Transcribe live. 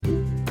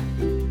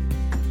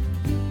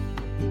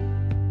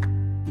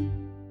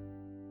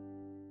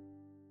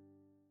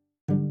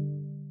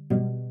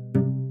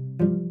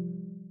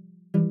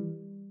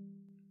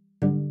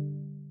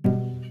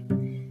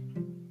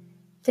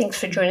Thanks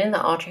for joining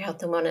the Ultra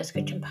Health and Wellness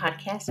Coaching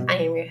Podcast. I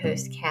am your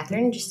host,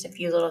 Catherine. Just a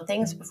few little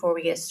things before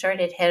we get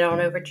started. Head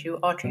on over to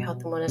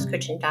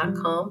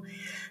ultrahealthandwellnesscoaching.com.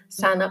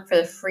 Sign up for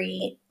the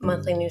free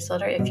monthly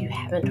newsletter if you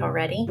haven't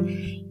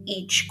already.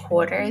 Each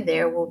quarter,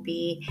 there will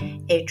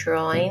be a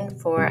drawing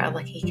for a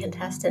lucky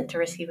contestant to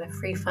receive a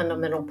free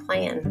fundamental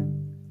plan.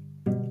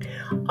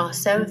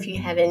 Also, if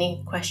you have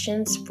any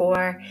questions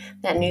for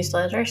that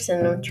newsletter,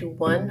 send them to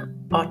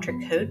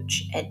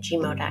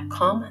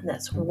oneultracoach@gmail.com.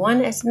 That's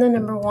one as in the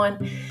number one,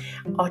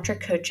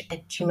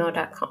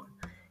 ultracoach@gmail.com.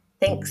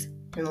 Thanks,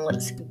 and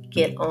let's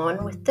get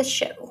on with the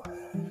show.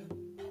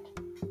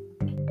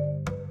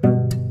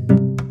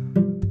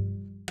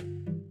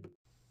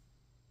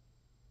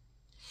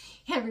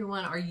 Hey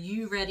everyone, are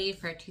you ready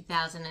for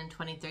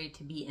 2023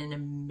 to be an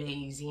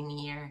amazing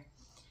year?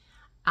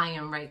 I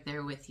am right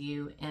there with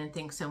you, and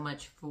thanks so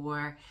much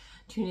for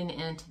tuning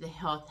in to the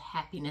health,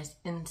 happiness,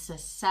 and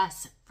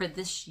success for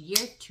this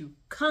year to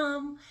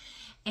come.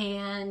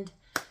 And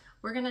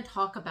we're going to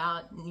talk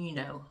about,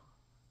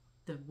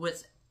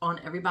 what's on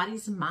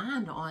everybody's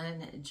mind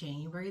on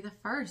January the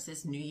 1st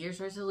is New Year's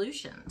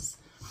resolutions.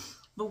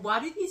 But why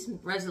do these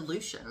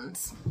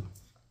resolutions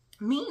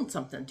mean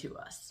something to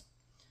us?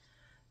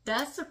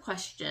 That's a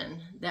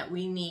question that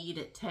we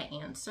need to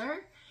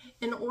answer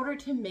in order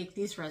to make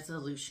these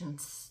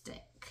resolutions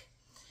stick,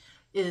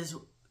 is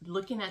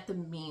looking at the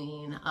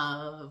meaning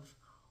of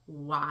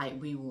why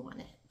we want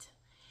it.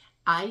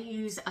 I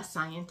use a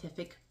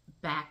scientific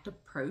backed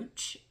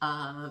approach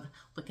of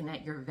looking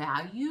at your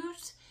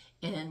values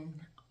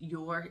and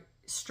your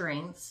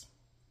strengths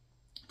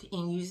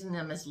and using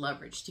them as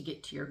leverage to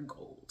get to your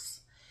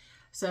goals.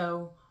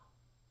 So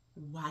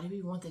why do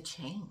we want to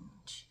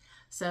change?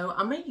 So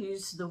I'm going to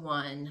use the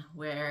one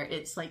where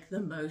it's like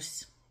the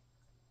most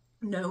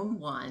known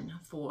one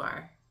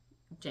for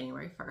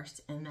January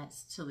 1st, and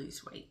that's to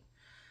lose weight.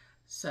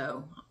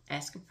 So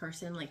ask a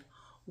person, like,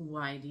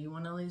 why do you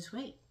want to lose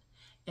weight?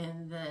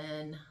 And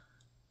then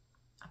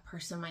a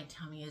person might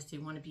tell me is they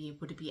want to be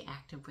able to be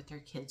active with their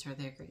kids or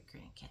their their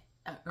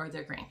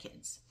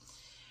grandkids.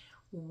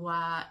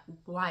 Why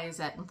is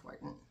that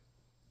important?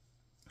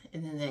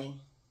 And then they,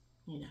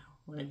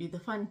 want to be the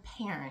fun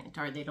parent,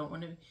 or they don't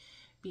want to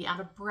be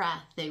out of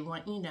breath. They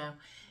want,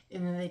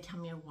 and then they tell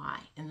me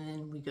why. And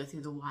then we go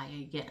through the why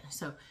again.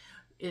 So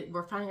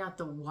we're finding out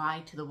the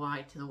why to the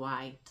why to the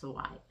why to the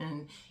why.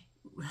 And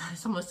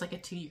it's almost like a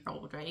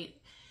 2-year-old, right?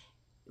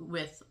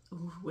 With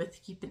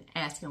keeping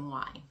asking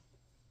why.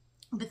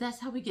 But that's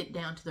how we get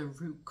down to the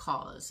root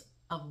cause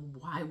of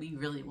why we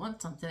really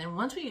want something. And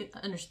once we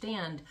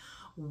understand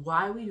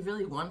why we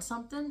really want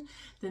something,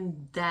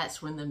 then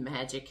that's when the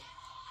magic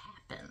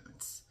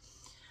happens.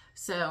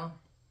 So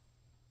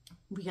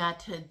we got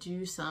to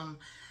do some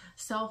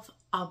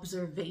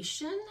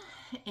self-observation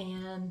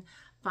and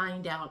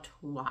find out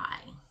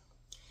why.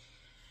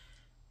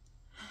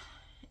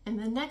 And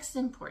the next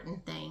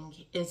important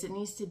thing is it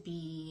needs to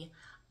be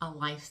a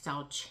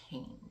lifestyle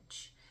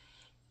change,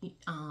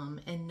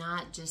 and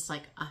not just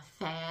like a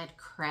fad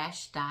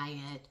crash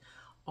diet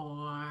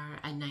or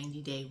a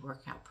 90-day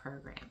workout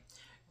program.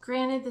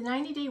 Granted, the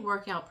 90-day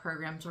workout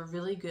programs are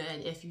really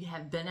good if you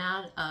have been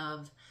out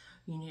of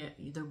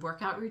the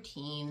workout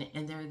routine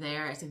and they're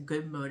there as a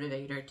good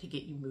motivator to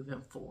get you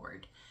moving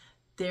forward.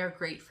 They're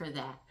great for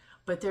that,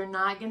 but they're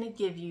not going to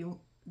give you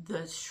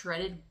the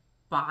shredded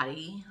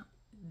body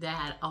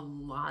that a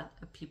lot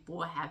of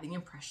people have the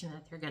impression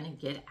that they're going to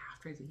get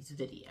after these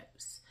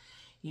videos.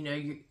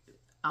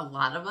 A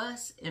lot of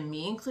us, and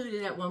me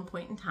included at one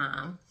point in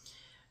time,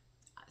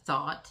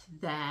 thought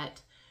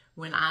that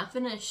when I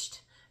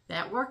finished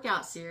that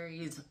workout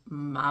series,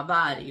 my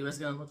body was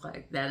going to look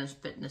like that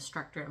fitness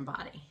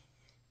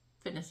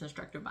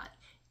instructor body.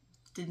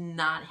 Did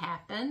not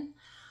happen.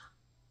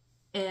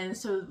 And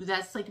so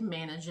that's like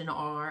managing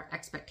our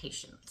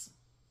expectations.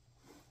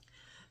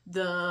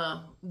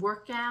 The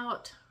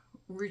workout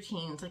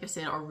routines, like I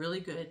said, are really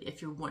good if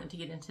you're wanting to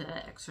get into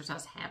that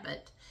exercise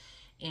habit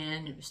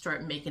and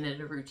start making it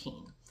a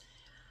routine.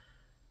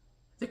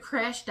 The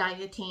crash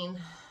dieting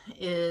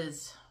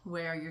is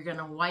where you're going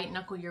to white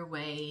knuckle your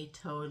way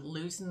to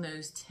losing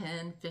those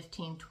 10,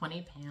 15,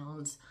 20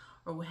 pounds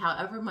or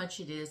however much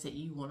it is that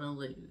you want to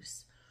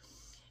lose.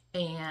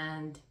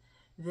 And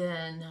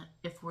then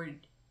if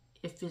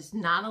it's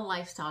not a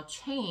lifestyle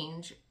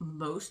change,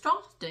 most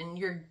often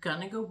you're going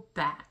to go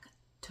back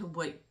to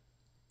what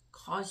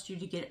caused you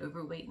to get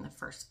overweight in the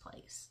first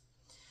place.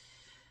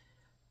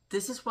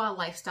 This is why a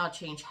lifestyle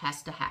change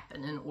has to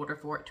happen in order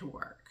for it to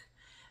work.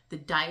 The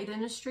diet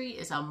industry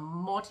is a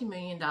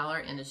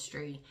multi-million-dollar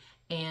industry,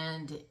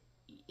 and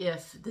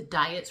if the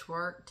diets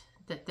worked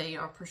that they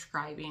are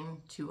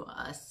prescribing to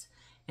us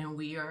and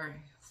we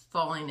are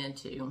falling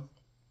into,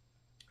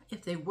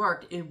 if they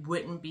worked, it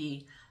wouldn't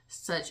be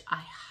such a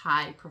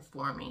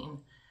high-performing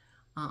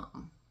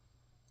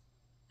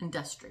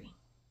industry.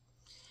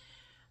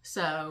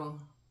 So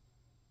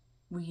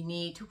we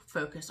need to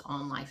focus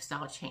on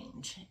lifestyle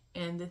change.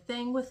 And the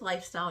thing with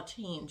lifestyle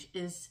change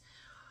is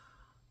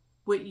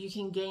what you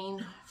can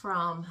gain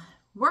from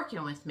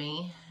working with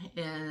me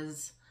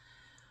is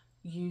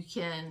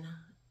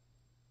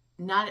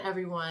not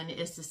everyone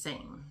is the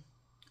same,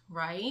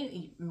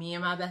 right? Me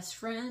and my best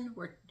friend,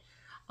 we're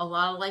a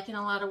lot alike in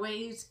a lot of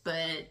ways,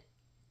 but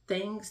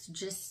things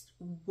just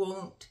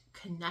won't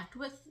connect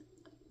with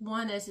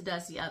one as it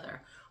does the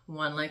other.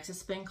 One likes a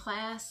spin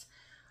class,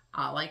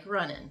 I like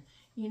running.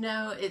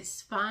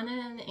 It's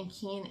finding and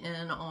keying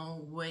in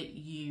on what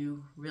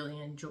you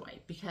really enjoy.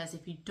 Because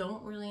if you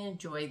don't really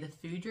enjoy the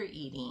food you're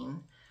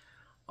eating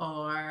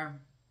or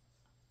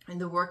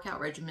the workout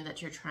regimen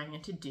that you're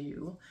trying to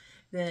do,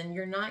 then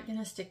you're not going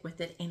to stick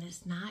with it, and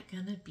it's not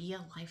going to be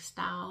a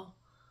lifestyle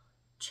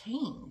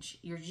change.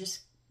 You're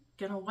just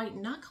going to white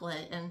knuckle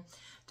it, and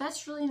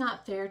that's really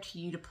not fair to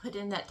you to put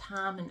in that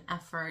time and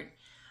effort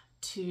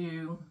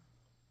to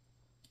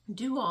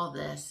do all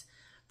this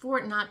for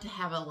it not to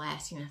have a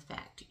lasting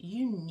effect.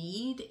 You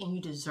need and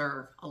you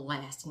deserve a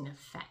lasting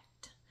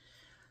effect.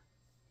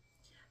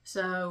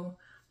 So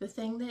the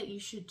thing that you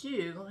should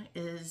do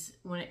is,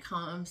 when it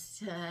comes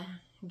to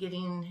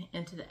getting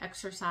into the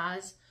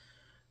exercise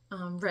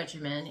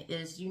regimen,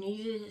 is you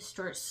need to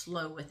start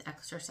slow with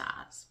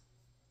exercise.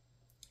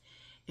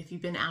 If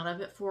you've been out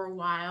of it for a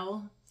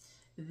while,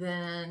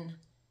 then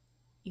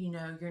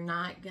you're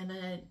not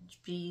gonna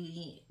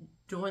be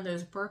doing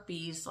those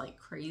burpees like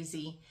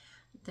crazy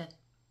that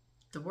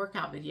the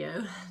workout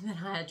video that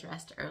I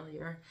addressed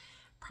earlier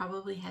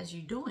probably has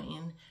you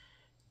doing.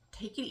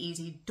 Take it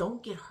easy,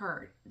 don't get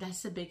hurt.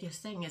 That's the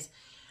biggest thing is,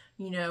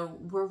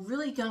 we're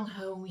really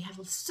gung-ho and we have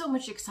so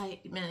much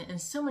excitement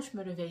and so much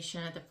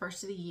motivation at the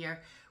first of the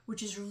year,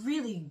 which is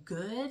really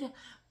good.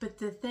 But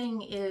the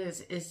thing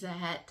is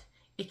that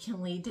it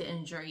can lead to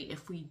injury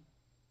if we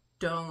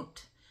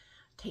don't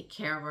take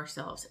care of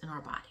ourselves and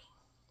our body.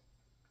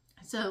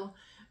 So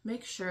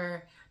make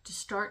sure to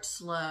start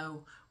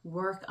slow,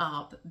 work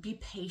up, be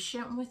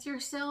patient with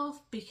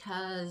yourself,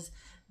 because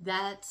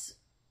that's,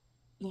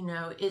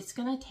 it's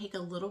going to take a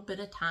little bit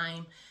of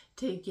time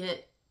to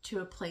get to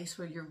a place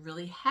where you're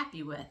really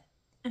happy with.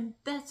 And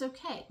that's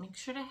okay. Make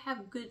sure to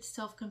have good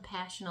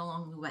self-compassion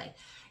along the way.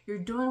 You're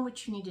doing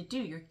what you need to do.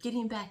 You're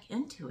getting back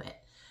into it.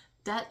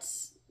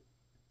 That's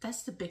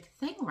the big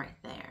thing right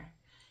there,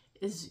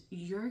 is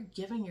you're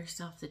giving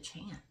yourself the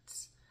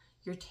chance.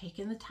 You're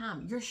taking the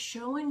time. You're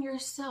showing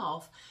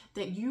yourself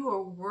that you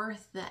are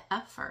worth the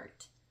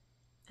effort.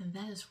 And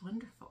that is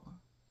wonderful.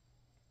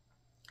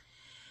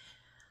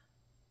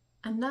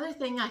 Another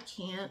thing I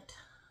can't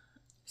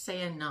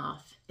say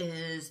enough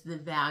is the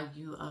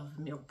value of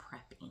meal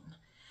prepping.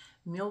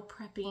 Meal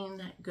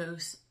prepping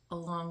goes a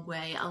long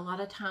way. A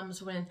lot of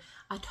times when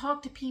I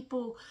talk to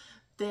people,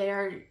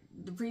 the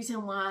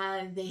reason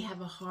why they have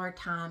a hard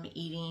time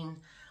eating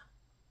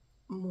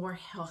more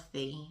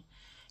healthy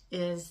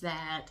is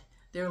that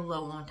they're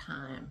low on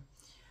time.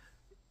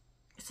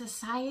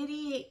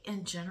 Society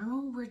in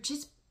general, we're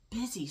just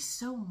busy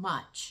so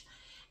much.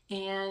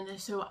 And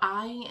so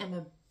I am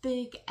a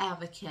big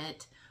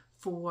advocate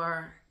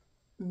for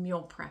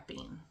meal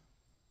prepping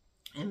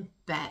and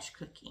batch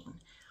cooking.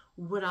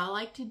 What I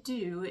like to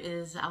do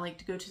is I like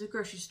to go to the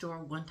grocery store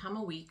one time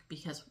a week,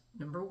 because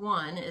number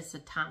one, it's a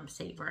time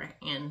saver,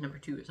 and number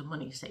two, it's a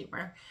money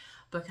saver,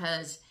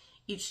 because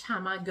each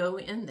time I go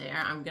in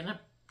there, I'm going to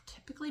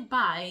typically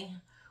buy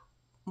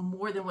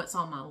more than what's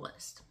on my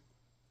list.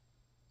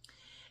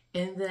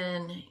 And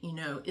then,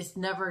 it's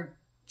never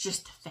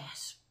just a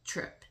fast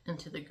trip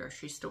into the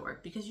grocery store,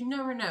 because you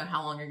never know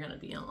how long you're going to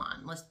be in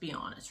line. Let's be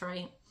honest,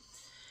 right?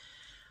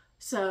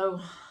 So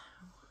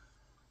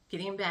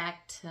getting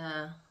back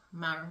to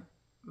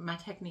my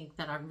technique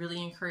that I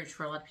really encourage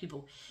for a lot of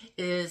people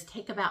is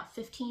take about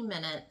 15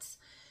 minutes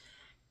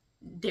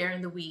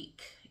during the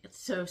week.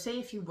 So say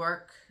if you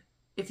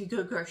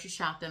go grocery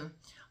shopping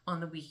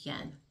on the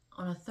weekend,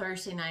 on a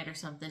Thursday night or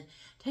something,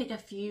 take a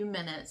few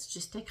minutes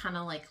just to kind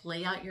of like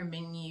lay out your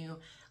menu,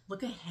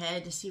 look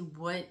ahead to see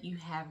what you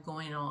have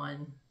going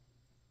on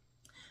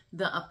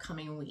the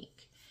upcoming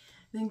week.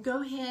 Then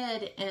go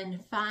ahead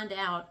and find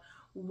out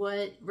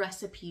what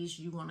recipes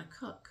you want to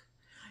cook.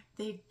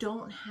 They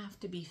don't have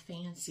to be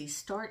fancy.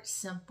 Start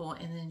simple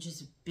and then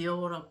just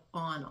build up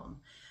on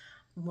them.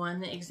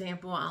 One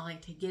example I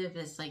like to give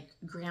is like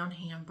ground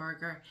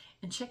hamburger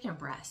and chicken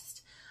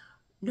breast.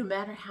 No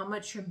matter how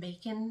much you're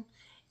making,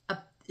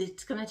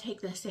 it's going to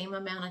take the same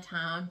amount of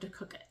time to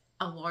cook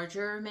a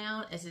larger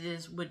amount as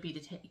it would be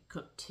to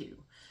cook two,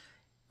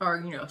 or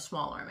a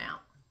smaller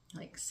amount.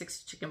 Like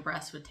 6 chicken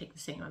breasts would take the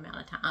same amount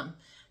of time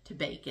to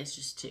bake as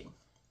just 2.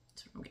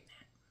 That's what I'm getting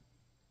at.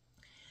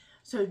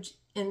 So,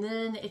 and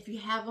then if you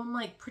have them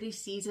like pretty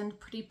seasoned,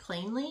 pretty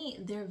plainly,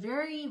 they're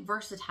very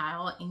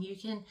versatile, and you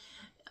can,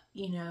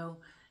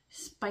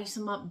 spice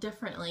them up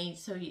differently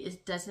so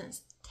it doesn't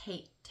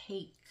take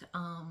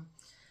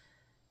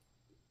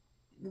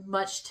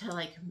much to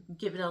like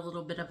give it a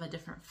little bit of a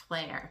different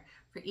flair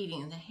for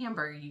eating. The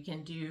hamburger, you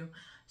can do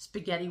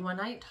spaghetti one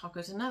night,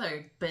 tacos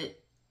another, but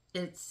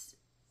it's,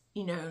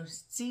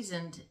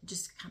 seasoned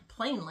just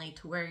plainly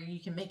to where you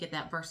can make it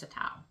that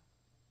versatile.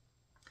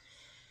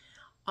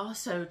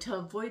 Also, to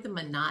avoid the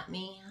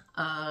monotony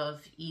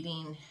of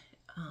eating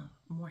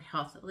more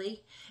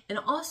healthily, and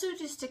also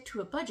to stick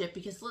to a budget,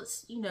 because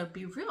let's,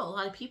 be real, a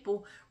lot of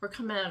people were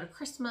coming out of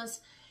Christmas,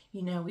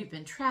 we've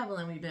been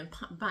traveling, we've been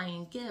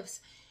buying gifts,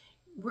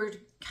 we're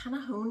kind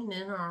of honing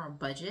in on our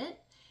budget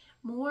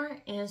more.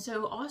 And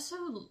so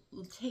also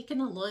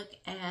taking a look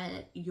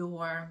at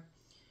your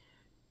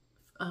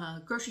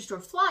grocery store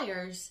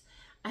flyers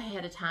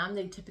ahead of time.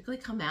 They typically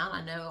come out,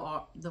 I know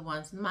all the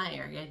ones in my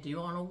area do,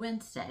 on a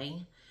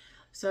Wednesday.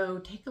 So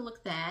take a look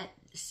at that,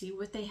 see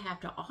what they have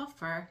to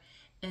offer.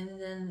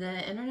 And then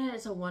the internet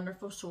is a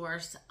wonderful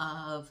source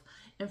of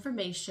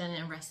information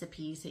and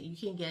recipes that you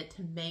can get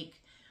to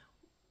make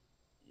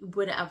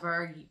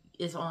whatever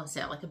is on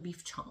sale, like a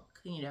beef chunk,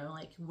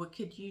 like what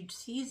could you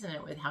season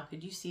it with? How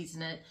could you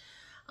season it?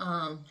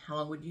 How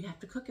long would you have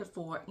to cook it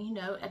for?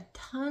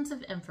 Tons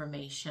of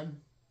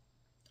information.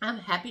 I'm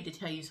happy to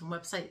tell you some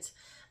websites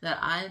that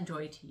I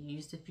enjoy to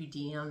use if you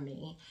DM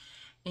me.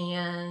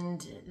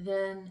 And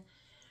then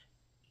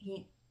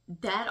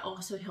that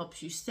also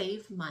helps you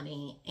save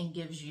money and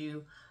gives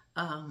you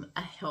a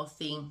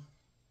healthy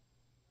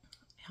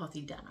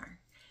dinner.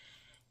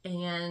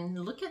 And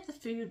look at the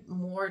food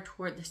more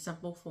toward the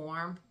simple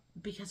form,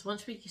 because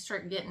once we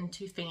start getting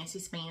too fancy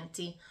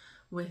smancy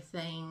with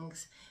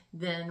things,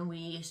 then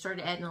we start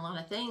adding a lot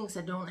of things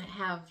that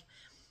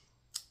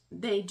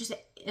they just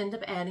end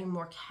up adding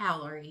more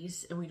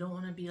calories, and we don't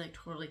want to be like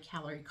totally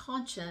calorie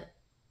conscious,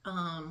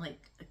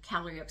 like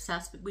calorie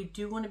obsessed, but we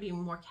do want to be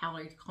more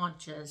calorie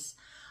conscious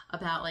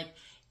about, like,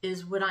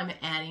 is what I'm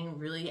adding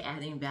really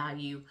adding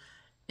value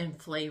and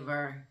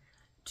flavor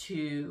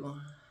to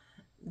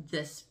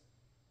this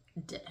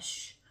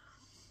dish.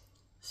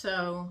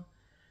 So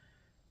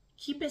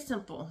keep it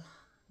simple.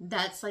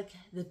 That's like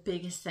the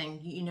biggest thing.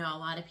 A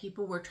lot of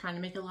people were trying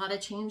to make a lot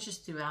of changes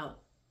throughout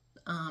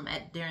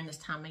during this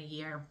time of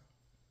year.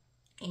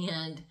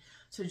 And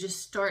so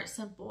just start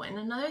simple. And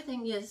another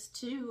thing is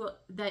too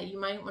that you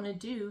might want to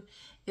do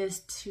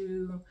is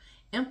to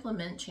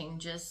implement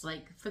changes.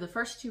 Like, for the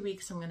first 2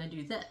 weeks, I'm going to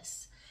do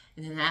this.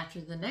 And then after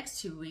the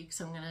next 2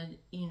 weeks, I'm going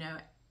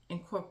to,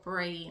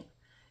 incorporate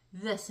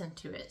this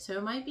into it. So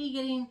it might be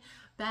getting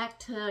back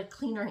to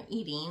cleaner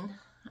eating,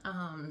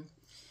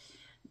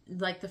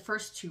 like the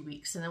first 2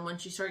 weeks. And then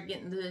once you start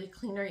getting the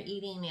cleaner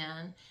eating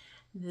in,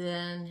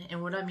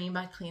 and what I mean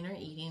by cleaner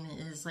eating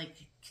is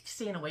like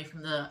staying away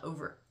from the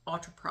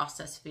ultra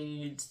processed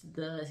foods,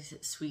 the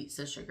sweets,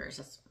 the sugars.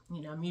 That's,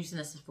 I'm using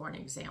this for an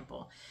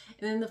example.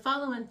 And then the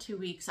following 2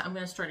 weeks, I'm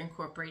going to start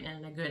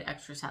incorporating a good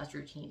exercise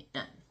routine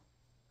in.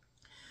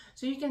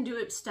 So you can do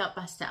it step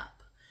by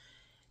step,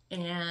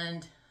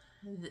 and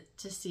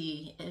to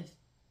see if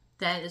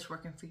that is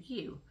working for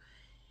you.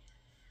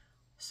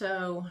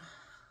 So,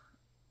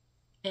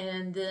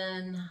 and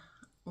then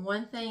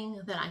one thing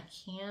that I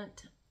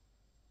cannot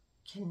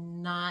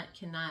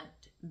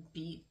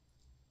beat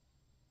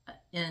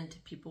into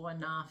people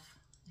enough.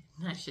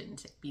 I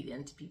shouldn't beat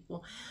into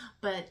people,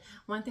 but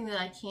one thing that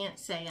I can't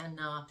say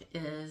enough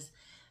is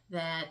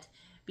that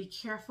be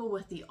careful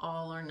with the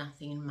all or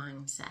nothing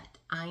mindset.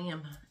 I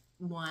am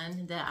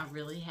one that I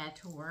really had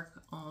to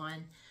work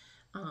on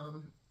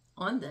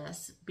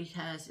this,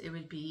 because it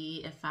would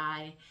be if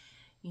I,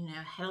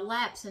 had a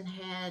lapse and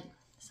had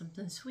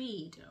something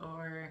sweet,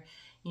 or,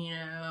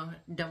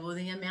 double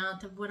the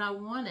amount of what I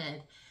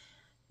wanted,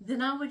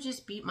 then I would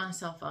just beat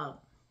myself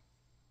up.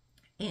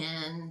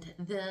 And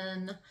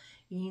then,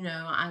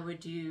 I would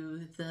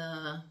do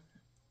the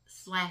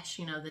slash,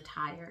 the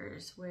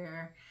tires,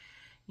 where,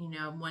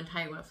 one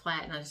tire went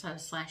flat and I decided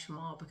to slash them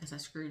all because I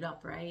screwed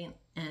up, right?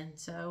 And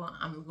so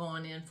I'm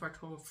going in for a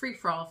total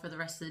free-for-all for the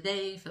rest of the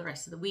day, for the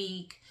rest of the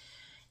week.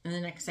 And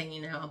the next thing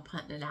you know, I'm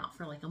putting it out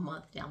for like a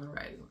month down the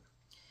road.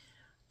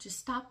 Just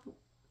stop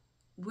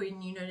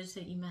when you notice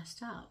that you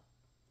messed up,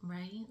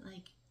 right?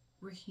 Like,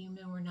 we're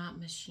human, we're not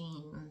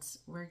machines.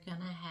 We're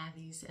gonna have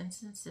these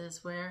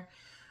instances where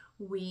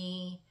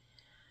we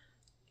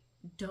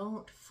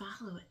don't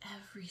follow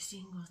every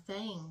single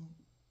thing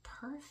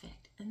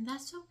perfect, and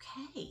that's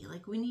okay.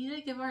 Like, we need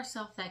to give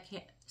ourselves that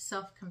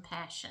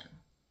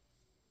self-compassion.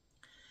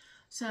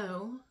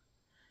 So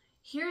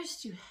here's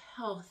to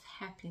health,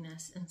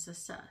 happiness, and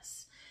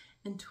success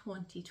in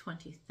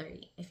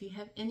 2023. If you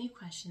have any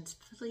questions,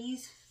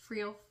 please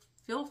feel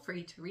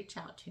free to reach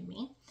out to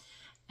me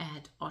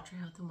at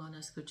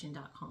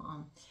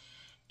ultrahealthandwellnesscoaching.com,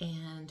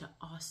 and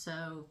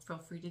also feel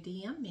free to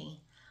DM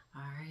me.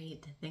 All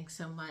right, thanks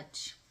so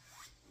much.